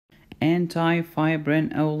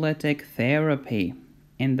Anti-fibrinolytic therapy.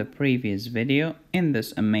 In the previous video, in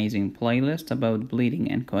this amazing playlist about bleeding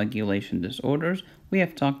and coagulation disorders, we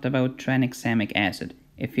have talked about tranexamic acid.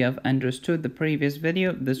 If you have understood the previous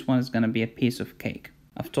video, this one is going to be a piece of cake.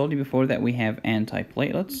 I've told you before that we have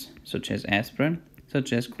antiplatelets, such as aspirin,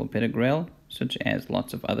 such as clopidogrel, such as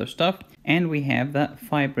lots of other stuff, and we have the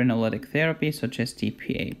fibrinolytic therapy, such as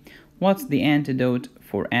TPA. What's the antidote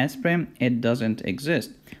for aspirin? It doesn't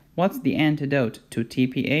exist. What's the antidote to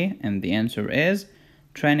TPA? And the answer is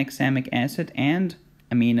tranexamic acid and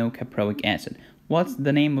amino caproic acid. What's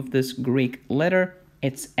the name of this Greek letter?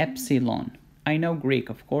 It's epsilon. I know Greek,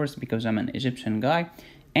 of course, because I'm an Egyptian guy,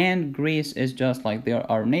 and Greece is just like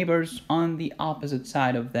they're our neighbors on the opposite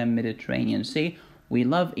side of the Mediterranean Sea. We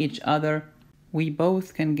love each other. We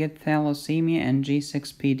both can get thalassemia and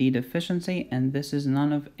G6PD deficiency, and this is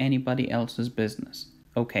none of anybody else's business.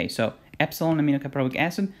 Okay, so epsilon aminocaproic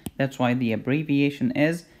acid, that's why the abbreviation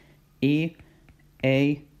is EACA,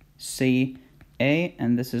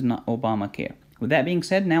 and this is not Obamacare. With that being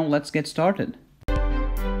said, now let's get started.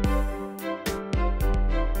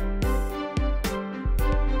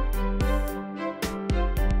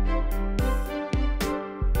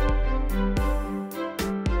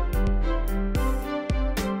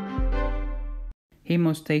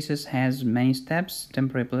 Haemostasis has many steps: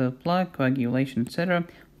 temporary platelet plug, coagulation, etc.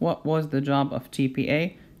 What was the job of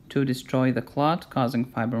TPA? To destroy the clot, causing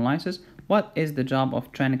fibrinolysis. What is the job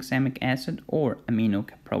of tranexamic acid or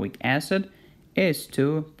aminocaproic acid? Is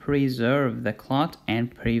to preserve the clot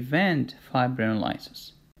and prevent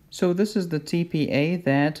fibrinolysis. So this is the TPA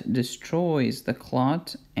that destroys the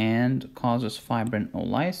clot and causes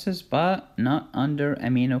fibrinolysis, but not under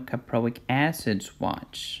aminocaproic acid's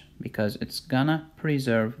watch, because it's gonna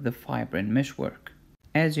preserve the fibrin meshwork.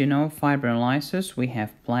 As you know, fibrinolysis, we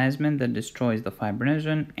have plasmin that destroys the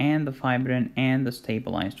fibrinogen and the fibrin and the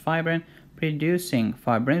stabilized fibrin, producing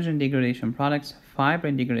fibrinogen degradation products,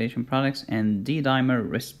 fibrin degradation products, and D-dimer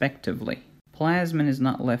respectively. Plasmin is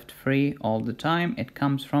not left free all the time, it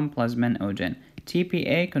comes from plasminogen.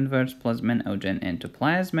 TPA converts plasminogen into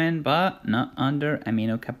plasmin, but not under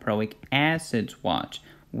aminocaproic acid's watch.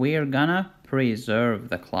 We're gonna preserve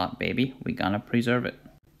the clot, baby. We're gonna preserve it.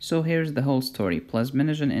 So here's the whole story.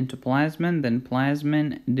 Plasminogen into plasmin, then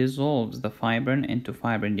plasmin dissolves the fibrin into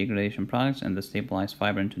fibrin degradation products and the stabilized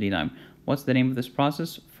fibrin to D-dimer. What's the name of this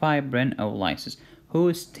process? Fibrinolysis.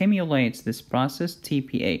 Who stimulates this process?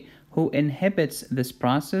 TPA. Who inhibits this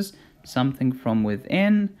process? Something from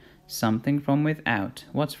within, something from without.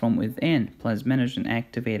 What's from within? Plasminogen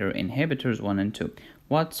activator inhibitors 1 and 2.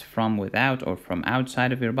 What's from without or from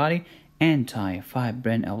outside of your body?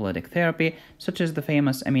 Anti-fibrinolytic therapy, such as the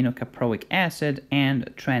famous aminocaproic acid and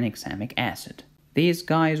tranexamic acid. These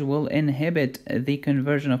guys will inhibit the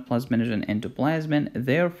conversion of plasminogen into plasmin,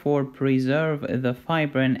 therefore preserve the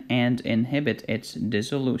fibrin and inhibit its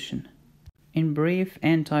dissolution. In brief,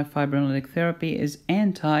 anti-fibrinolytic therapy is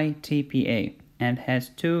anti-TPA and has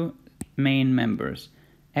two main members: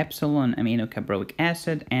 epsilon aminocaproic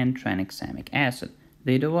acid and tranexamic acid.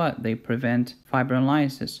 They do what? They prevent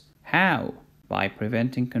fibrinolysis. How? By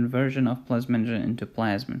preventing conversion of plasminogen into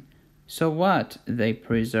plasmin. So what? They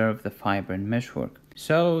preserve the fibrin meshwork.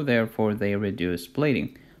 So therefore they reduce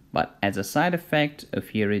bleeding. But as a side effect,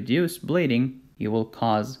 if you reduce bleeding, you will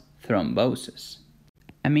cause thrombosis.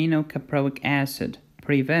 Aminocaproic acid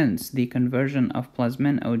prevents the conversion of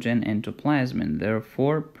plasminogen into plasmin,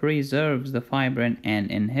 therefore preserves the fibrin and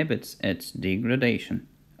inhibits its degradation.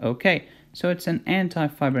 Okay, so it's an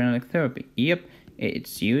anti-fibrinolytic therapy. Yep,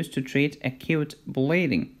 it's used to treat acute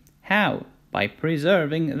bleeding. How? By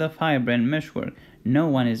preserving the fibrin meshwork. No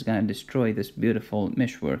one is gonna destroy this beautiful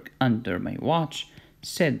meshwork under my watch,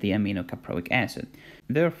 said the aminocaproic acid.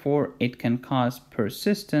 Therefore, it can cause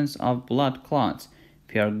persistence of blood clots.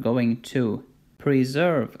 If you are going to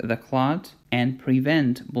preserve the clot and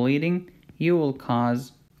prevent bleeding, you will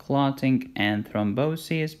cause clotting and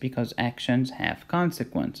thrombosis because actions have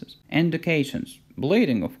consequences. Indications: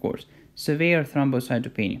 bleeding, of course, severe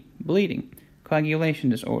thrombocytopenia, bleeding, coagulation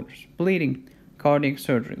disorders, bleeding, cardiac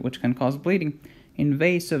surgery, which can cause bleeding,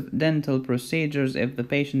 invasive dental procedures if the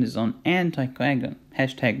patient is on anticoagulant,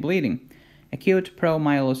 #bleeding, acute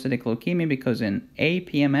promyelocytic leukemia because in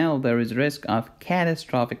APML there is risk of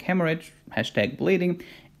catastrophic hemorrhage, #bleeding,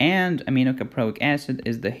 and aminocaproic acid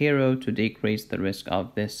is the hero to decrease the risk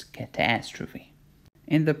of this catastrophe.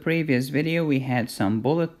 In the previous video, we had some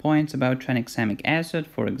bullet points about tranexamic acid.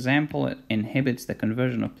 For example, it inhibits the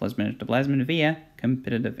conversion of plasminogen to plasmin via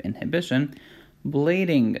competitive inhibition.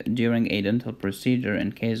 Bleeding during a dental procedure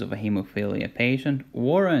in case of a hemophilia patient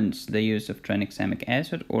warrants the use of tranexamic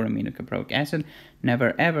acid or amino caproic acid.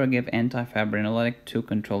 Never ever give antifibrinolytic to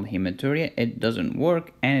control hematuria. It doesn't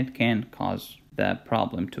work and it can cause the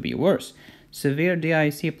problem to be worse. Severe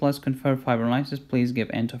DIC plus confirmed fibrinolysis, please give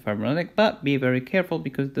antifibrinolytic, but be very careful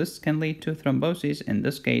because this can lead to thrombosis. In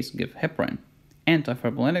this case, give heparin.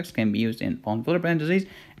 Antifibrinolytics can be used in von Willebrand disease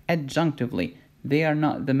adjunctively. They are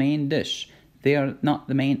not the main dish. They are not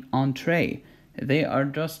the main entree. They are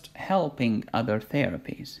just helping other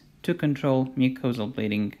therapies to control mucosal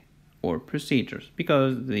bleeding or procedures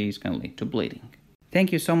because these can lead to bleeding.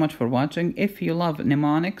 Thank you so much for watching. If you love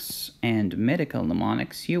mnemonics and medical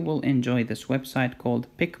mnemonics, you will enjoy this website called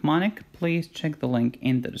Picmonic. Please check the link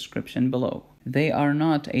in the description below. They are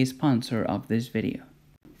not a sponsor of this video.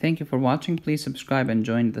 Thank you for watching. Please subscribe and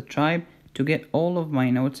join the tribe. To get all of my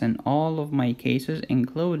notes and all of my cases,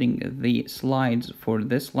 including the slides for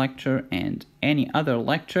this lecture and any other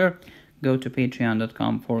lecture, go to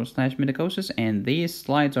patreon.com/medicosis, and these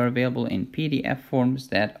slides are available in PDF forms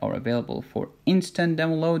that are available for instant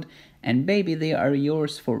download, and baby, they are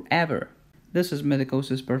yours forever. This is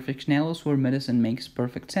Medicosis Perfectionalis, where medicine makes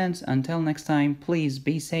perfect sense. Until next time, please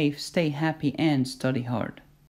be safe, stay happy, and study hard.